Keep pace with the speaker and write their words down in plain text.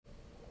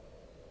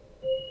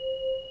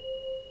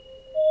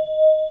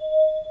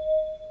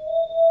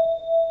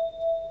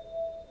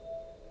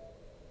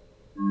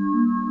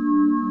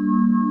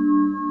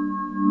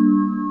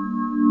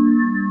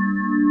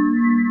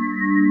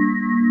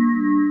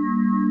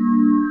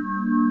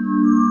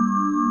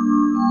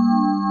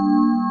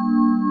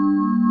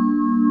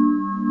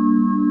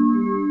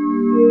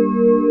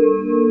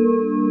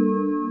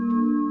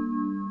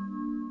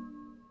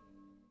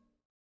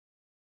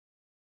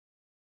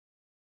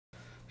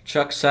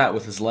Chuck sat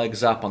with his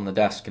legs up on the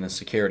desk in his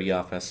security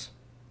office.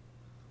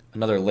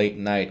 Another late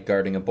night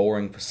guarding a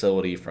boring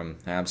facility from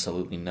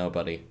absolutely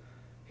nobody,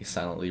 he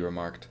silently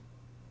remarked.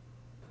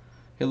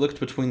 He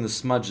looked between the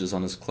smudges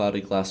on his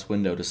cloudy glass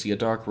window to see a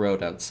dark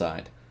road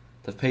outside,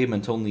 the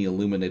pavement only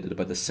illuminated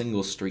by the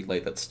single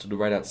streetlight that stood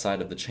right outside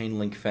of the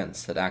chain-link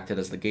fence that acted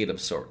as the gate of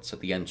sorts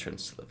at the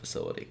entrance to the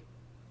facility.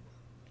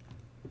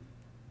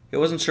 He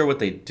wasn't sure what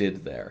they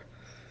did there.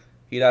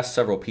 He'd asked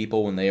several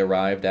people when they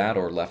arrived at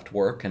or left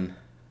work, and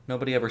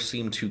nobody ever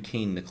seemed too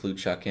keen to clue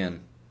Chuck in.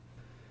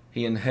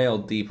 He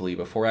inhaled deeply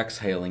before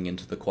exhaling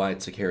into the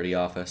quiet security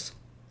office.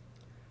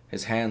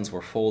 His hands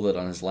were folded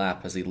on his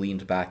lap as he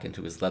leaned back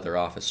into his leather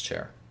office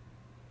chair.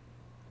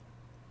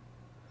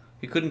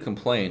 He couldn't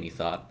complain, he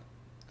thought.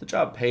 The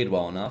job paid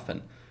well enough,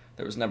 and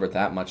there was never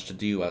that much to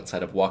do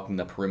outside of walking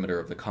the perimeter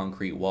of the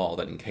concrete wall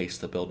that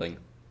encased the building.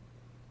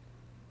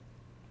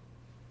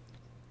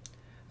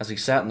 As he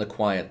sat in the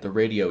quiet, the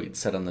radio he'd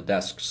set on the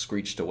desk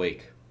screeched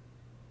awake.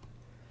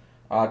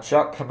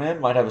 Chuck, come in.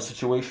 Might have a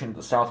situation at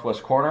the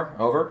southwest corner.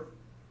 Over.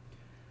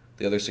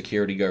 The other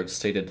security guard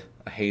stated,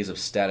 a haze of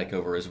static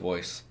over his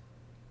voice.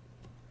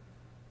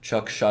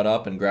 Chuck shut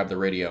up and grabbed the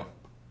radio.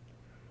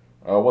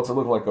 What's it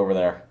look like over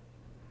there?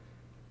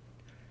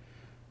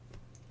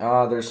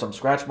 There's some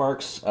scratch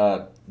marks.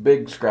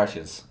 Big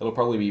scratches. It'll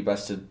probably be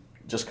best to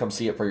just come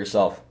see it for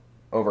yourself.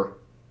 Over.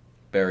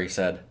 Barry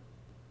said.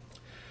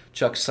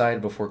 Chuck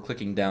sighed before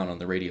clicking down on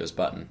the radio's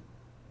button.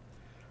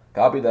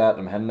 Copy that.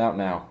 I'm heading out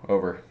now.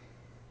 Over.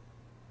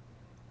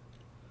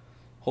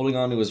 Holding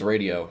onto his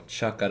radio,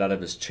 Chuck got out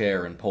of his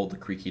chair and pulled the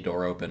creaky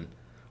door open,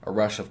 a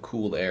rush of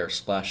cool air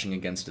splashing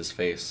against his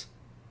face.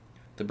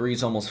 The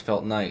breeze almost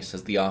felt nice,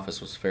 as the office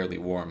was fairly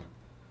warm.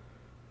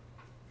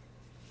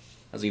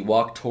 As he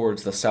walked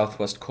towards the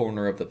southwest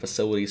corner of the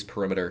facility's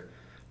perimeter,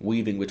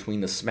 weaving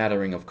between the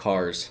smattering of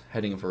cars,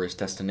 heading for his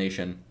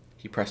destination,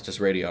 he pressed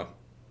his radio.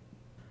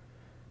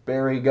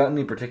 Barry, got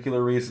any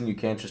particular reason you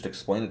can't just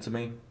explain it to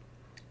me?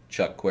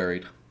 Chuck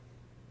queried.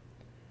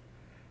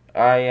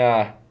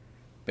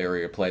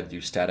 Barry replied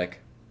through static.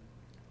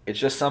 It's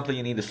just something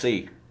you need to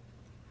see.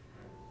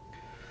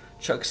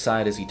 Chuck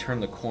sighed as he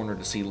turned the corner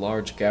to see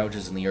large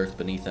gouges in the earth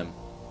beneath him,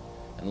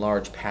 and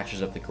large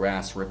patches of the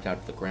grass ripped out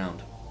of the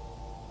ground.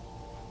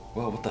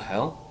 Whoa, what the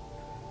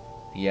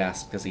hell? He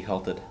asked as he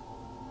halted.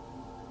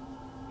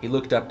 He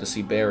looked up to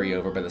see Barry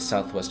over by the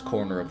southwest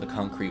corner of the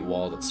concrete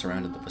wall that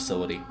surrounded the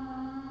facility.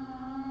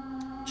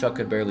 Chuck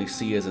could barely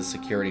see as his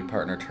security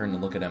partner turned to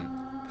look at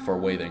him, before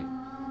waving.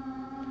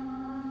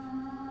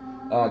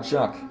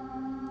 Chuck,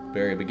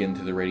 Barry began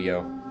through the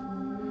radio.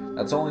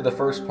 That's only the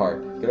first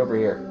part. Get over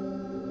here.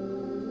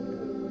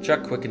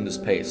 Chuck quickened his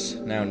pace,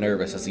 now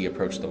nervous as he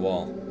approached the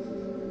wall.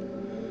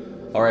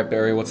 All right,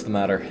 Barry, what's the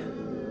matter?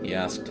 He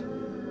asked.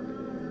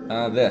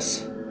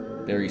 This,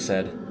 Barry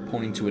said,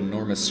 pointing to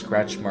enormous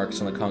scratch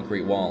marks on the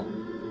concrete wall,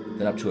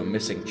 then up to a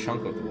missing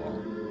chunk of the wall.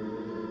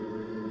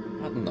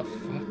 What in the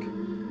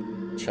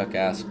fuck? Chuck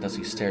asked as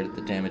he stared at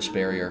the damaged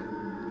barrier.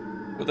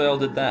 Who the hell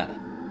did that?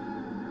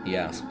 He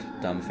asked,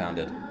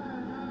 dumbfounded.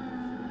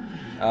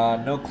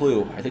 No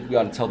clue. I think we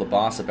ought to tell the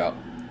boss about...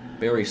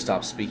 Barry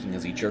stopped speaking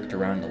as he jerked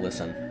around to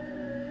listen.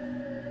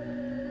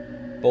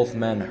 Both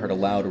men heard a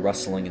loud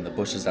rustling in the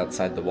bushes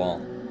outside the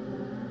wall.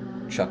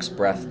 Chuck's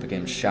breath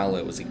became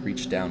shallow as he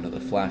reached down to the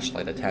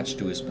flashlight attached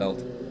to his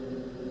belt.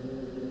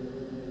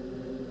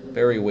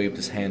 Barry waved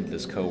his hand at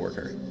his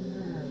coworker.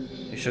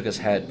 He shook his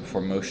head before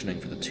motioning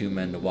for the two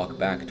men to walk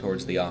back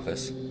towards the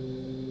office.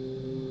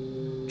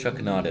 Chuck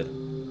nodded,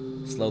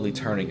 slowly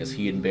turning as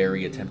he and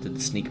Barry attempted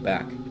to sneak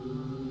back.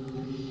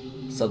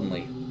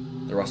 Suddenly,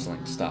 the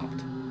rustling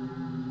stopped.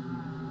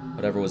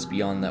 Whatever was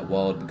beyond that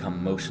wall had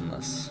become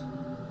motionless,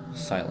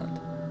 silent,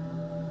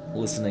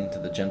 listening to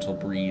the gentle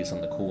breeze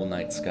on the cool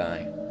night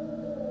sky.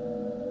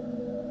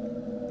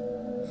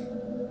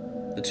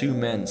 The two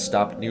men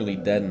stopped nearly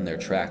dead in their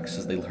tracks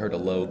as they heard a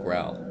low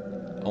growl,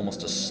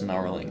 almost a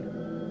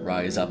snarling,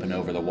 rise up and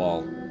over the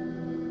wall.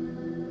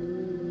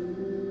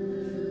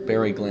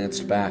 Barry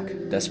glanced back,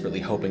 desperately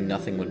hoping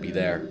nothing would be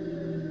there.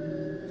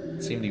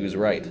 It seemed he was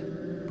right,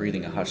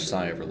 breathing a hushed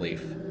sigh of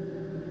relief.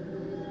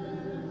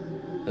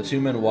 The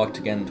two men walked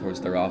again towards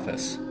their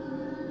office,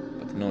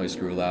 but the noise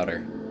grew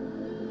louder.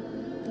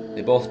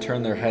 They both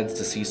turned their heads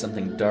to see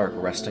something dark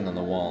resting on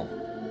the wall.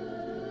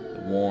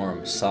 The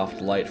warm,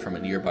 soft light from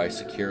a nearby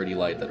security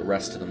light that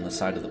rested on the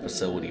side of the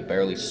facility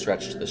barely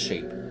stretched the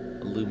shape,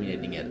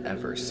 illuminating it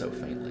ever so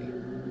faintly.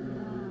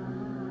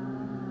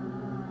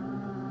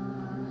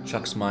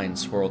 Chuck's mind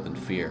swirled in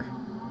fear.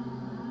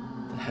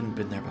 That hadn't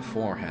been there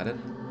before, had it?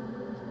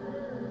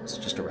 Was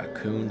it just a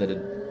raccoon that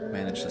had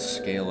managed to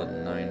scale a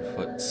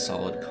 9-foot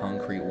solid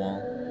concrete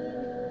wall?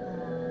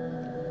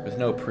 With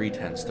no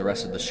pretense, the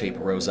rest of the shape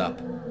rose up,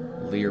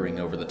 leering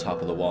over the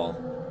top of the wall.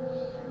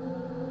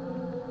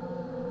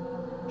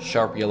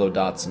 Sharp yellow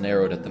dots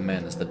narrowed at the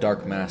men as the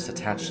dark mass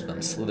attached to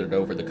them slithered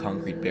over the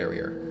concrete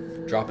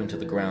barrier, dropping to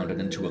the ground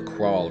and into a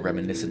crawl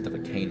reminiscent of a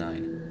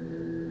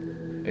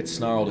canine. It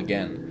snarled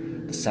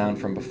again, the sound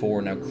from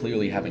before now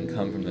clearly having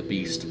come from the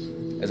beast,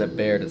 as it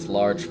bared its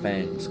large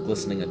fangs,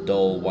 glistening a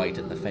dull white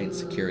in the faint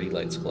security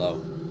light's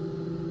glow.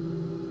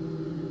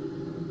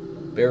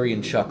 Barry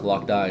and Chuck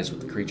locked eyes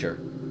with the creature,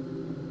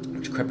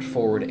 which crept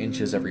forward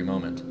inches every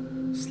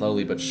moment,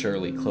 slowly but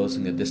surely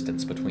closing the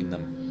distance between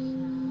them.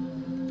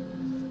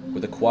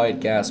 With a quiet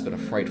gasp and a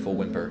frightful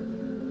whimper,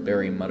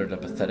 Barry muttered a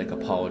pathetic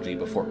apology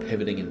before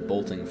pivoting and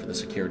bolting for the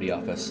security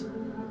office.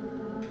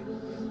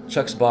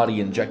 Chuck's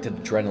body injected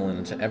adrenaline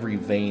into every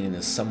vein in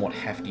his somewhat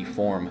hefty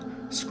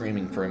form,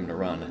 screaming for him to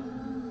run.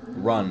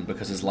 Run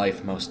because his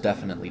life most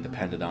definitely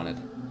depended on it.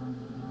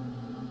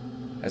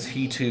 As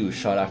he too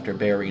shot after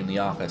Barry in the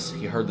office,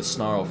 he heard the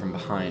snarl from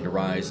behind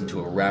rise into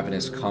a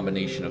ravenous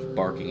combination of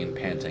barking and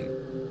panting.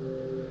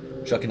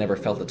 Chuck had never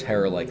felt a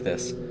terror like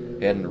this.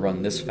 He hadn't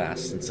run this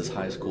fast since his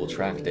high school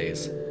track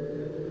days.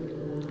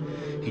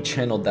 He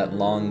channeled that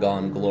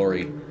long-gone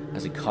glory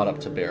as he caught up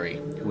to Barry,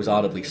 who was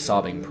audibly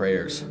sobbing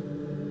prayers.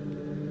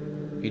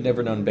 He'd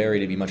never known Barry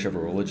to be much of a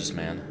religious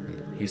man,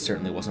 and he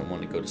certainly wasn't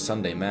one to go to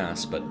Sunday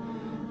Mass, but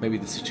maybe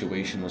the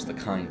situation was the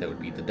kind that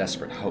would be the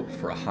desperate hope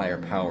for a higher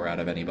power out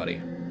of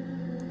anybody.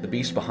 The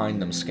beast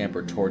behind them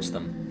scampered towards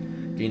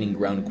them, gaining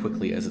ground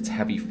quickly as its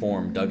heavy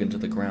form dug into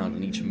the ground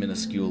in each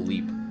minuscule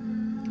leap.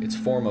 Its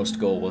foremost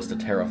goal was to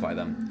terrify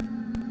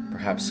them,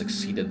 perhaps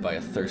succeeded by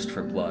a thirst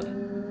for blood.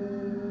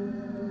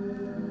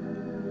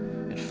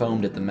 It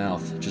foamed at the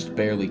mouth, just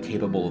barely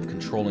capable of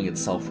controlling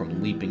itself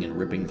from leaping and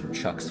ripping through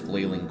Chuck's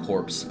flailing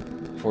corpse,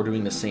 before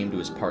doing the same to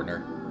his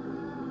partner.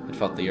 It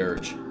felt the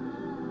urge,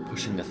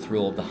 pushing the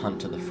thrill of the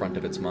hunt to the front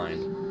of its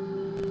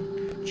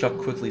mind. Chuck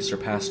quickly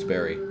surpassed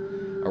Barry,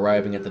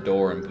 arriving at the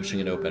door and pushing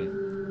it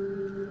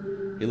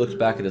open. He looked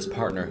back at his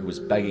partner, who was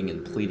begging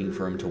and pleading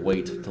for him to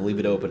wait, to leave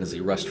it open as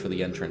he rushed for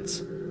the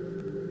entrance.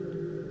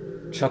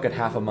 Chuck had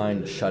half a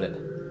mind to shut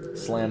it,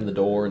 slam the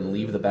door, and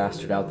leave the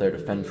bastard out there to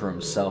fend for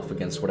himself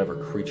against whatever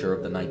creature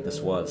of the night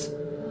this was.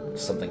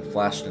 Something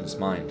flashed in his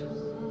mind.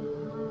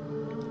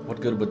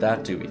 What good would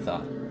that do, he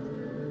thought?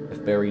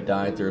 If Barry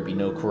died, there would be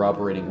no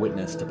corroborating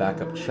witness to back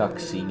up Chuck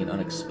seeing an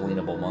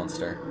unexplainable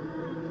monster.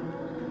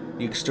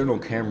 The external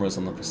cameras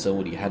on the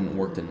facility hadn't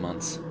worked in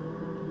months.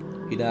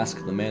 He'd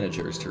asked the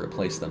managers to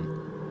replace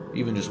them,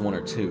 even just one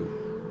or two,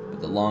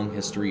 but the long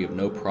history of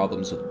no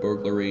problems with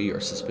burglary or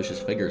suspicious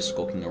figures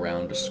skulking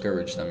around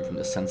discouraged them from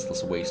the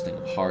senseless wasting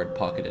of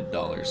hard-pocketed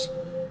dollars.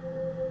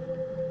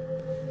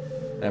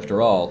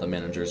 After all, the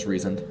managers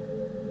reasoned,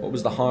 what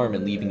was the harm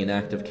in leaving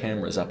inactive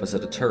cameras up as a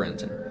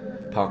deterrent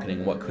and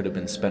pocketing what could have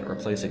been spent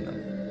replacing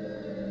them?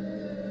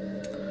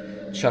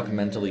 Chuck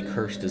mentally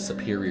cursed his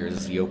superiors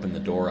as he opened the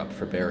door up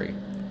for Barry,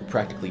 who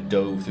practically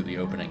dove through the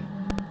opening,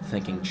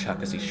 thanking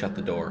Chuck as he shut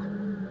the door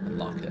and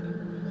locked it.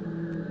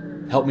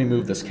 "Help me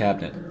move this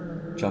cabinet,"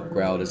 Chuck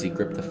growled as he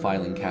gripped the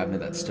filing cabinet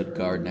that stood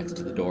guard next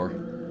to the door.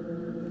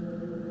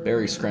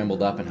 Barry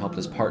scrambled up and helped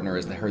his partner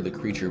as they heard the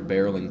creature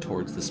barreling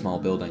towards the small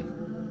building.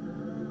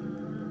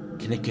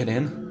 "Can it get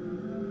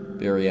in?"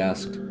 Barry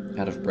asked,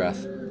 out of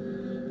breath.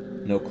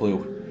 "No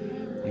clue.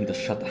 We need to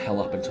shut the hell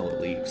up until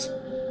it leaves,"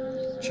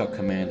 Chuck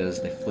commanded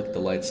as they flicked the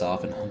lights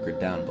off and hunkered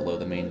down below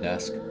the main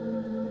desk.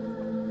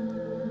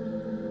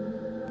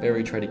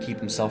 Barry tried to keep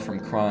himself from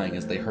crying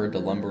as they heard the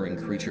lumbering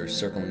creature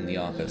circling the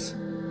office.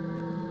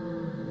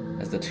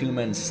 As the two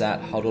men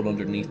sat huddled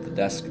underneath the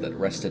desk that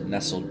rested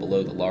nestled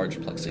below the large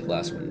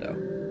plexiglass window.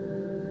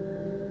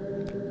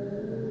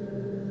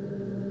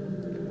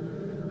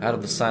 Out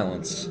of the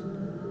silence,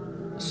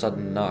 a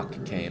sudden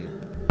knock came.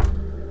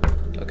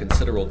 A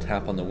considerable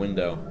tap on the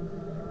window.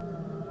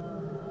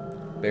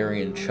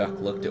 Barry and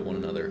Chuck looked at one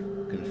another,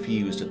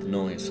 confused at the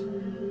noise.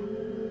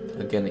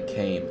 Again it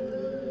came,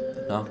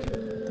 the knocking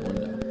at the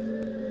window.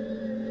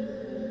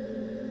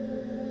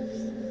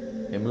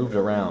 It moved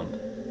around,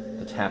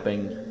 the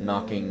tapping,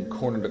 knocking,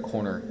 corner to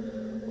corner,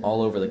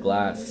 all over the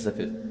glass as if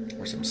it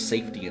were some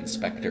safety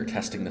inspector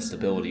testing the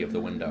stability of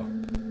the window.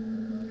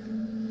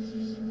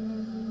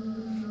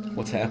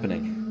 "What's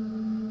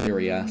happening?"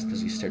 Barry asked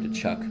as he stared at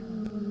Chuck,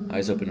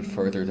 eyes open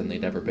further than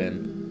they'd ever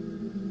been.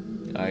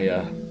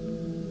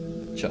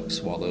 Chuck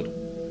swallowed.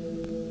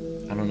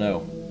 "I don't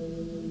know.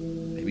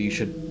 Maybe you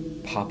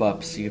should pop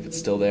up, see if it's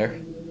still there."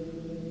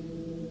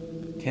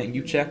 "Can't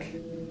you check?"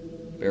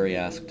 Barry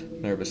asked,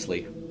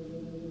 nervously.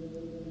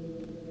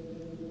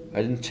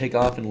 "I didn't take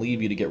off and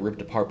leave you to get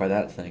ripped apart by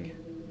that thing."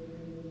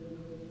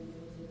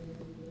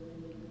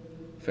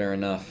 "Fair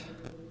enough,"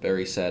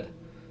 Barry said,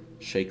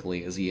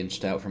 shakily as he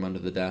inched out from under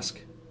the desk.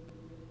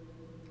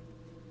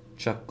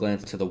 Chuck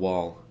glanced to the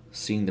wall,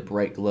 seeing the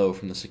bright glow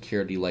from the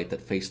security light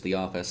that faced the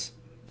office.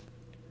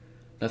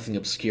 Nothing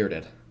obscured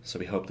it, so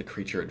he hoped the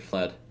creature had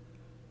fled.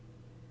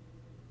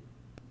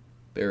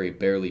 Barry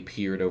barely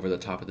peered over the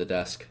top of the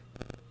desk.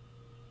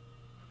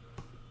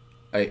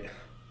 I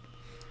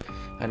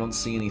don't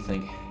see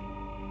anything,"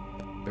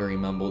 Barry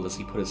mumbled as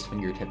he put his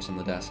fingertips on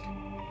the desk.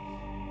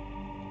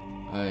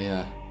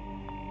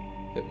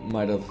 It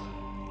might have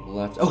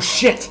left. "Oh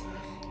shit!"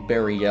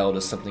 Barry yelled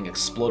as something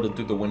exploded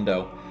through the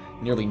window,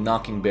 nearly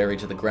knocking Barry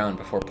to the ground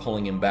before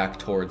pulling him back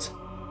towards.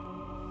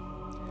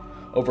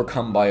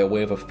 Overcome by a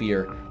wave of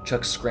fear,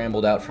 Chuck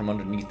scrambled out from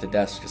underneath the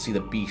desk to see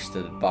the beast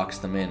that had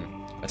boxed them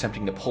in,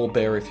 attempting to pull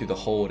Barry through the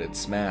hole it had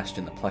smashed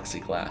in the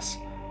plexiglass.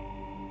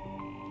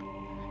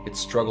 It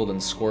struggled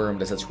and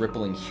squirmed as its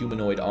rippling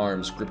humanoid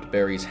arms gripped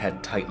Barry's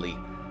head tightly,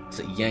 as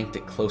it yanked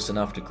it close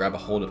enough to grab a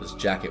hold of his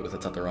jacket with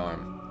its other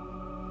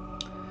arm.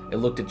 It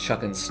looked at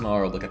Chuck and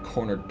snarled like a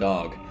cornered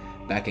dog,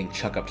 backing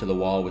Chuck up to the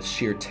wall with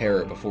sheer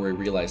terror before he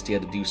realized he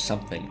had to do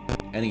something,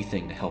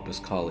 anything to help his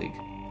colleague.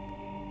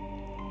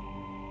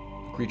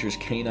 The creature's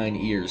canine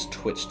ears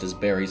twitched as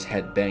Barry's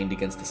head banged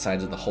against the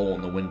sides of the hole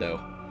in the window.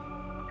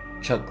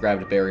 Chuck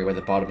grabbed Barry by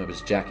the bottom of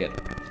his jacket,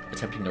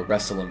 attempting to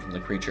wrestle him from the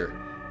creature,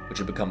 which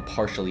had become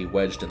partially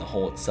wedged in the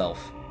hole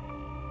itself.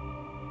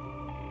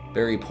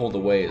 Barry pulled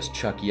away as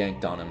Chuck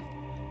yanked on him,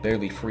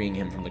 barely freeing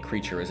him from the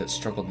creature as it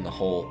struggled in the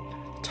hole,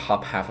 the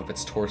top half of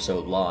its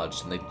torso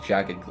lodged in the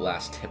jagged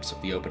glass tips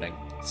of the opening,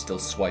 still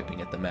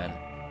swiping at the men.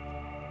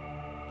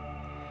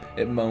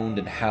 It moaned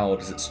and howled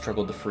as it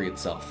struggled to free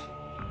itself.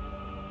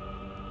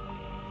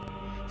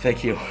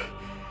 "Thank you,"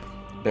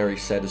 Barry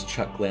said as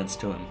Chuck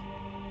glanced to him.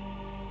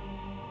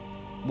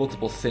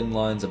 Multiple thin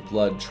lines of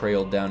blood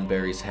trailed down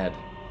Barry's head,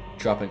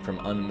 dropping from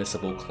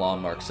unmissable claw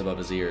marks above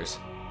his ears.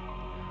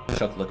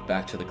 Chuck looked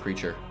back to the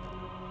creature.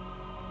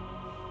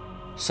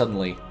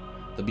 Suddenly,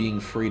 the being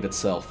freed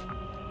itself,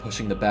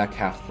 pushing the back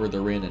half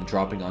further in and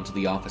dropping onto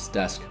the office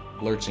desk,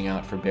 lurching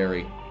out for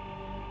Barry.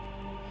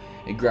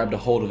 It grabbed a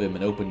hold of him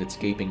and opened its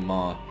gaping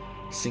maw,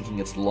 sinking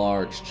its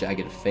large,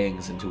 jagged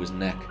fangs into his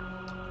neck,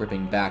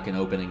 ripping back and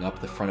opening up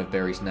the front of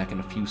Barry's neck in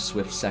a few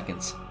swift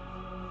seconds.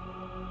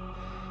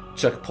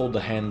 Chuck pulled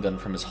the handgun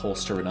from his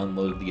holster and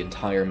unloaded the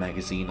entire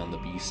magazine on the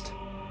beast.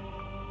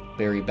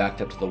 Barry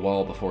backed up to the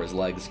wall before his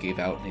legs gave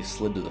out and he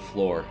slid to the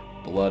floor,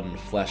 blood and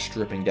flesh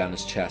dripping down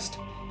his chest,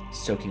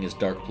 soaking his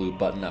dark blue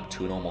button-up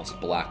to an almost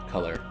black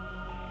color.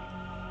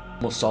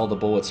 Almost all the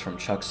bullets from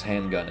Chuck's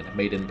handgun had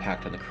made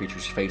impact on the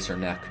creature's face or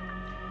neck,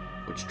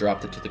 which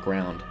dropped it to the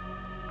ground.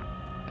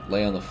 It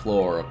lay on the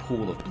floor, a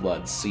pool of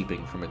blood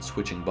seeping from its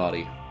twitching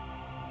body.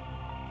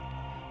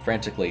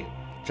 Frantically,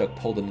 Chuck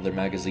pulled another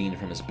magazine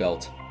from his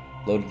belt,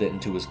 loaded it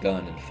into his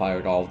gun, and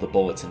fired all of the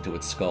bullets into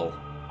its skull,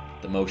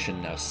 the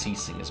motion now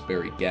ceasing as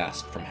Barry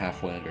gasped from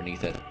halfway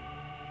underneath it.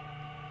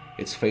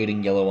 Its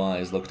fading yellow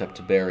eyes looked up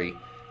to Barry,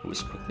 who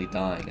was quickly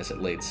dying as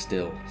it laid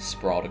still,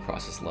 sprawled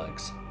across his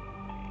legs.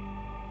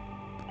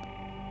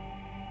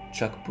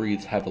 Chuck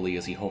breathed heavily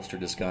as he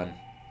holstered his gun.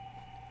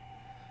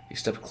 He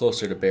stepped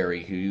closer to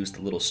Barry, who used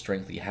the little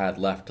strength he had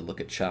left to look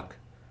at Chuck,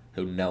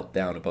 who knelt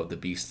down above the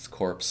beast's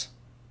corpse.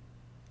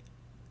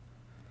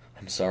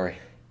 I'm sorry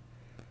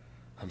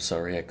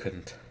I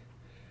couldn't,"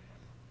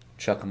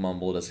 Chuck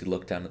mumbled as he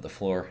looked down at the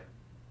floor.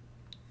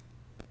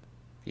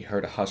 He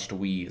heard a hushed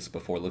wheeze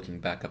before looking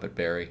back up at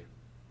Barry.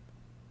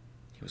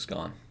 He was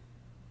gone.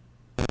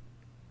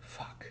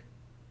 "Fuck,"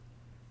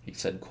 he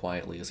said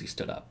quietly as he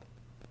stood up.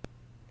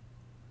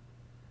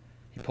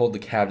 He pulled the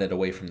cabinet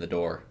away from the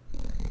door,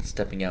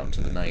 stepping out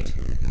into the night.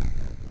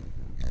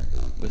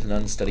 With an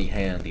unsteady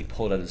hand, he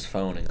pulled out his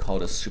phone and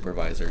called his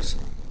supervisors,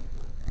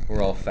 who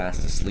were all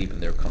fast asleep in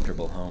their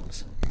comfortable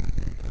homes.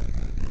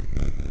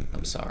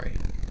 "I'm sorry,"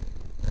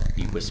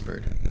 he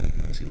whispered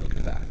as he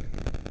looked back.